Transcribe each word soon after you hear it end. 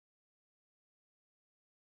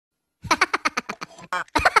Our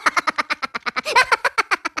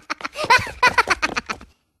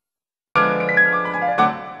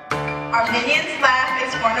Minions laugh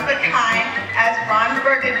is one of a kind. As Ron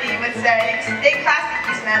Burgundy would say, stay classy,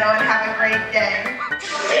 East Meadow, and have a great day.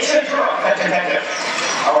 Hey, Central.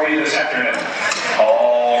 How are you this afternoon?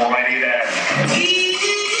 Alrighty then.